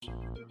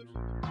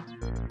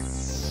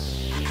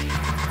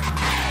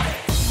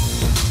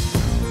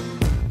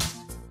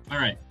All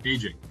right,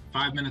 AJ,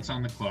 5 minutes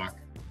on the clock.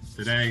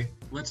 Today,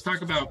 let's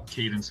talk about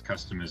cadence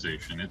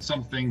customization. It's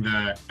something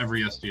that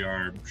every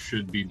SDR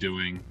should be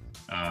doing,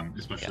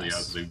 especially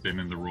as they've been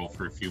in the role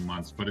for a few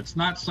months, but it's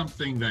not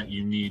something that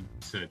you need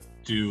to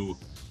do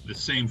the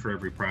same for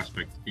every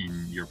prospect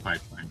in your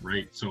pipeline,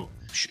 right? So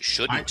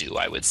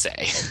I would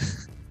say.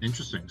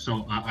 Interesting.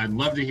 So I'd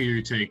love to hear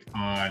your take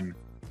on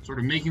sort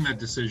of making that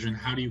decision.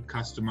 How do you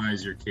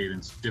customize your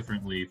cadence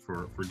differently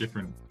for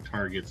different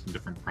targets and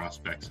different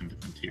prospects and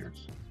different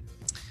tiers?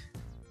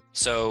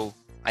 So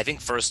I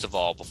think first of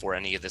all, before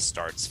any of this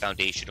starts,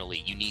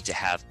 foundationally, you need to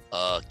have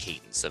a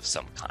cadence of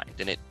some kind.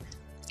 And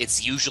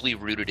it's usually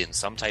rooted in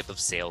some type of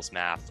sales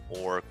math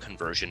or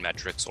conversion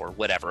metrics or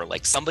whatever.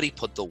 Like somebody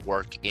put the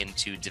work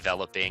into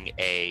developing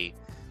a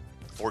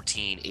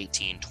 14,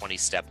 18, 20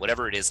 step,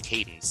 whatever it is,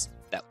 cadence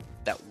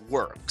that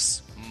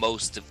works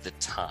most of the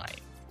time,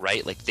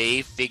 right? Like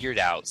they figured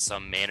out,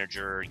 some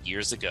manager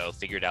years ago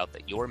figured out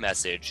that your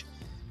message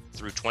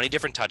through 20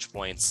 different touch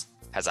points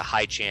has a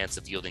high chance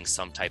of yielding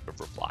some type of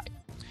reply.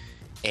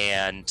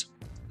 And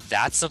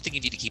that's something you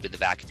need to keep in the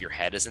back of your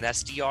head as an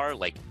SDR.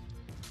 Like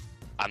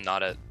I'm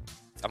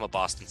a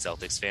Boston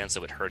Celtics fan,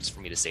 so it hurts for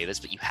me to say this,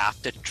 but you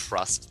have to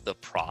trust the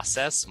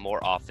process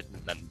more often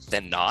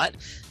than not,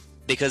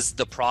 because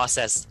the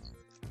process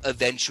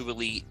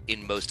eventually,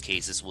 in most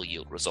cases, will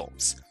yield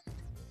results.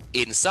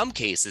 In some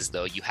cases,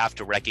 though, you have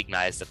to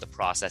recognize that the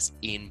process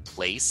in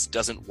place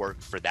doesn't work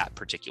for that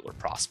particular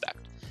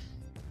prospect.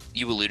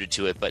 You alluded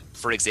to it, but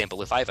for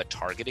example, if I have a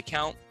target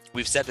account,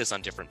 we've said this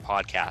on different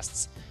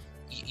podcasts,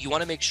 you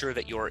want to make sure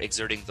that you're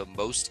exerting the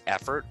most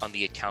effort on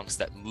the accounts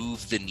that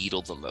move the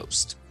needle the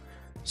most.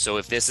 So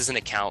if this is an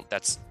account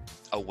that's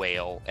a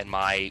whale and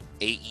my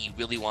AE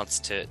really wants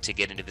to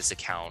get into this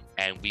account,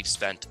 and we've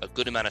spent a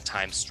good amount of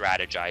time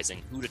strategizing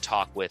who to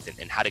talk with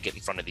and how to get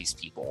in front of these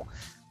people,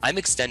 I'm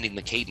extending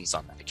the cadence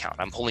on that account.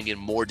 I'm pulling in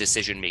more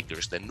decision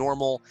makers than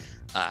normal.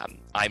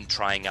 I'm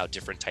trying out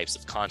different types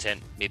of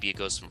content. Maybe it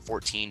goes from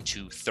 14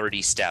 to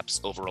 30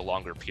 steps over a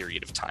longer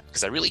period of time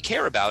because I really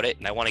care about it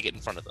and I want to get in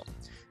front of them.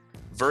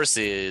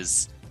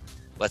 Versus,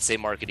 let's say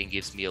marketing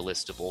gives me a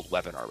list of old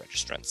webinar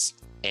registrants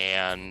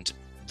and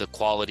the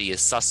quality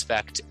is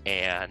suspect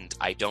and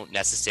I don't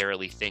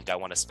necessarily think I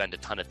want to spend a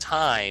ton of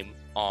time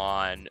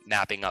on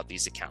mapping out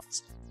these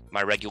accounts.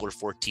 My regular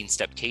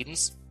 14-step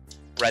cadence,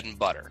 bread and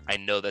butter. I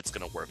know that's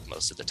going to work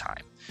most of the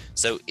time.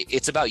 So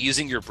it's about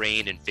using your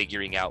brain and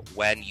figuring out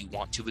when you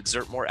want to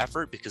exert more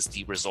effort because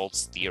the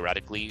results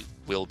theoretically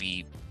will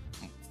be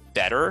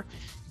better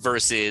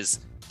versus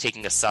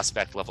taking a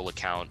suspect level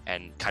account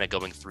and kind of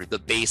going through the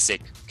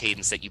basic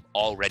cadence that you've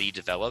already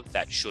developed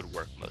that should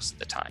work most of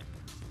the time.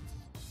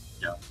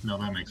 Yeah, no,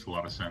 that makes a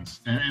lot of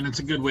sense. And it's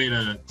a good way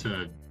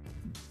to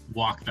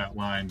walk that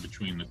line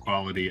between the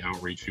quality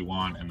outreach you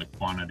want and the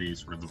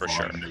quantities or the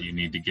volume that you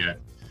need to get.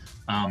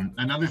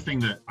 Another thing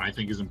that I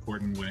think is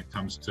important when it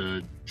comes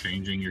to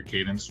changing your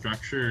cadence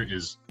structure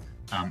is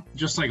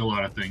just like a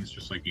lot of things,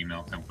 just like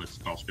email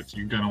templates, call scripts,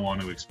 you're going to want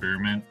to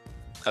experiment.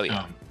 Oh,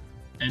 yeah.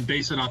 And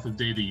base it off of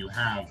data you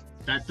have.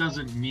 That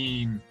doesn't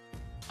mean,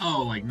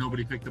 oh, like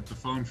nobody picked up the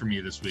phone for me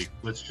this week.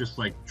 Let's just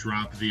like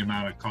drop the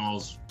amount of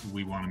calls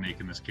we want to make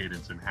in this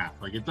cadence in half.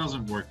 Like it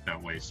doesn't work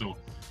that way. So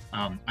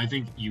I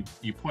think you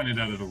pointed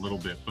out it a little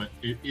bit, but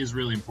it is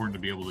really important to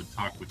be able to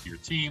talk with your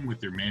team,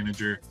 with your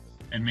manager,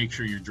 and make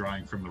sure you're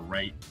drawing from the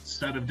right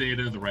set of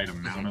data, the right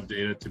amount of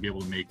data to be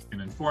able to make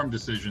an informed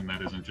decision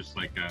that isn't just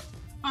like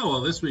oh,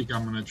 well, this week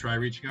I'm going to try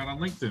reaching out on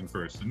LinkedIn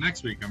first, and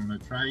next week I'm going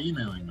to try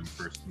emailing them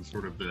first, and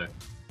sort of the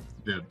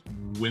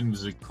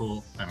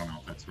whimsical, I don't know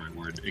if that's the right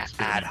word,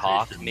 ad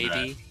hoc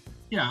maybe.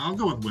 Yeah, I'll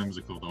go with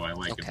whimsical though. I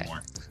like it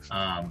more.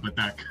 But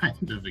that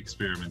kind of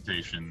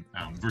experimentation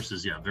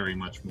versus, very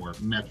much more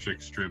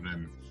metrics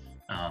driven,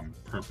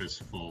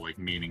 purposeful, like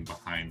meaning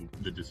behind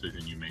the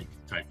decision you make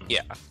type of.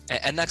 Yeah,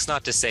 and that's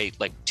not to say,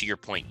 like to your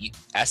point,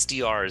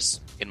 SDRs,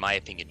 in my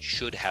opinion,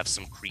 should have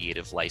some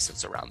creative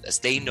license around this.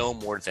 They know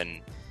more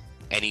than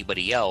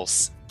anybody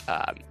else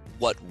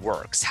what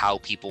works, how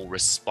people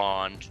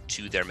respond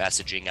to their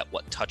messaging, at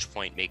what touch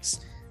point makes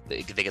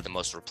they get the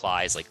most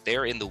replies. Like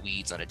they're in the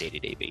weeds on a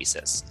day-to-day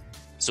basis.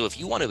 So if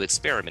you want to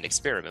experiment,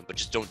 but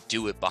just don't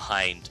do it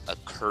behind a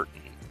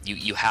curtain.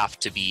 You have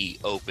to be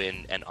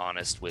open and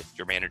honest with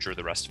your manager,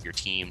 the rest of your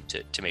team,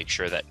 to make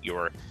sure that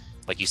you're,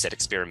 like you said,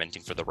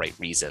 experimenting for the right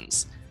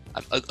reasons.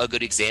 A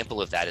good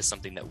example of that is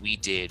something that we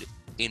did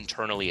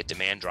internally at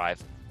Demand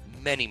Drive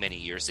many, many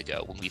years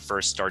ago when we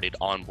first started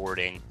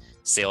onboarding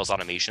sales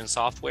automation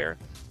software.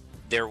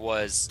 There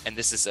was, and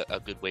this is a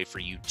good way for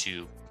you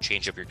to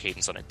change up your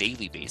cadence on a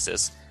daily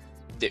basis,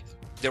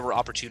 there were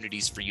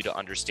opportunities for you to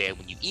understand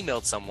when you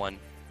emailed someone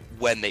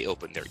when they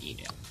opened their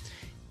email.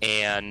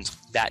 And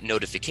that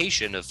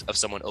notification of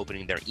someone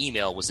opening their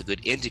email was a good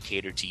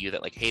indicator to you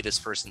that, like, hey, this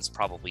person's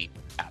probably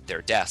at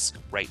their desk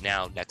right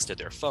now next to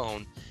their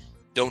phone.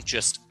 Don't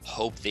just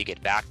hope they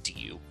get back to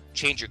you.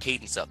 Change your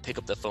cadence up, pick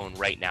up the phone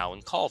right now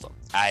and call them.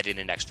 Add in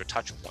an extra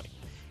touch point.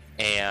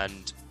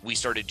 And we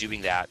started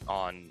doing that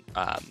on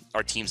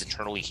our teams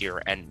internally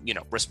here, and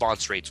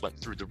response rates went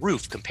through the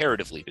roof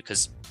comparatively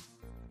because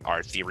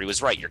our theory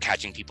was right. You're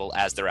catching people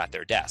as they're at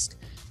their desk.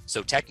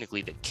 So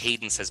technically the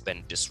cadence has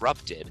been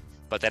disrupted,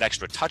 but that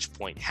extra touch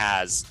point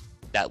has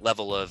that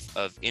level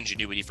of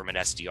ingenuity from an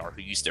SDR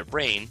who used their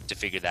brain to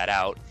figure that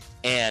out.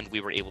 And we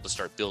were able to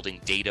start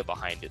building data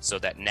behind it so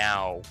that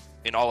now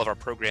in all of our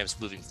programs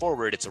moving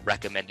forward, it's a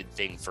recommended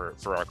thing for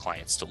our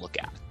clients to look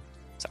at.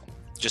 So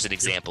just an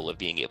example of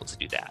being able to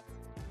do that.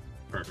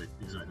 Perfect.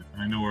 Exactly.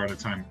 I know we're out of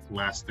time.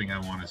 Last thing I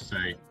want to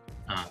say,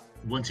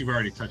 once you've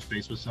already touched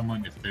base with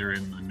someone, if they're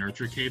in the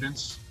nurture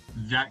cadence,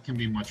 that can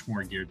be much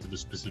more geared to the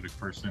specific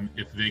person.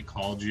 If they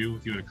called you,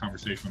 if you had a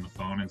conversation on the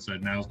phone and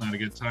said, now's not a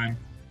good time,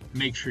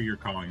 make sure you're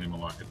calling them a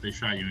lot. If they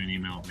shot you an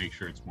email, make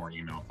sure it's more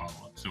email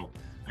follow-up. So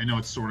I know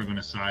it's sort of an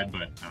aside,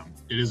 but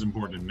it is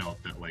important to note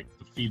that like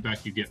the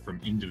feedback you get from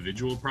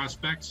individual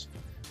prospects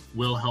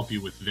will help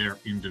you with their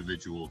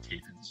individual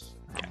cadence.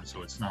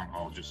 So it's not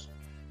all just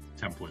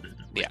templated.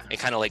 Yeah, it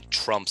kind of like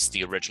trumps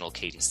the original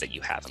cadence that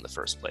you have in the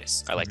first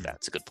place. I like that.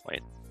 It's a good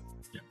point.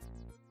 Yeah.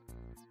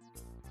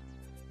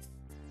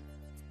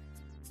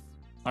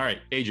 All right,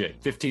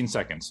 AJ, 15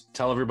 seconds.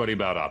 Tell everybody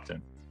about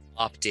Opt-in.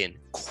 Opt-in,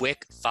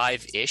 quick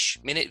 5-ish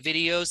minute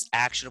videos,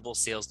 actionable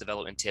sales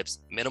development tips,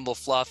 minimal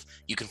fluff.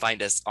 You can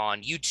find us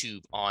on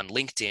YouTube, on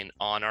LinkedIn,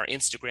 on our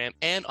Instagram,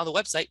 and on the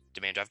website,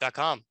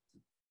 demanddrive.com.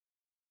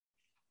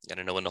 You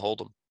gotta know when to hold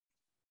them.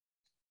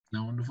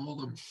 Know when to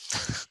fold them.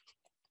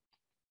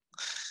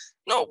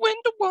 Know when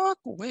to walk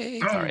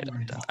away. All right,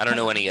 I'm done. I don't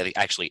know any of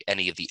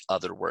the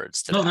other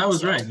words to No, that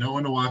was right. Know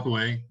when to walk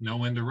away, know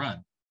when to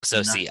run.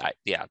 So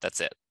that's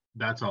it.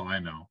 That's all I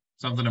know.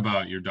 Something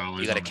about your dollars.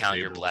 You got to count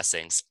your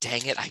blessings.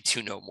 Dang it, I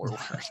do know more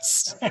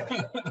words.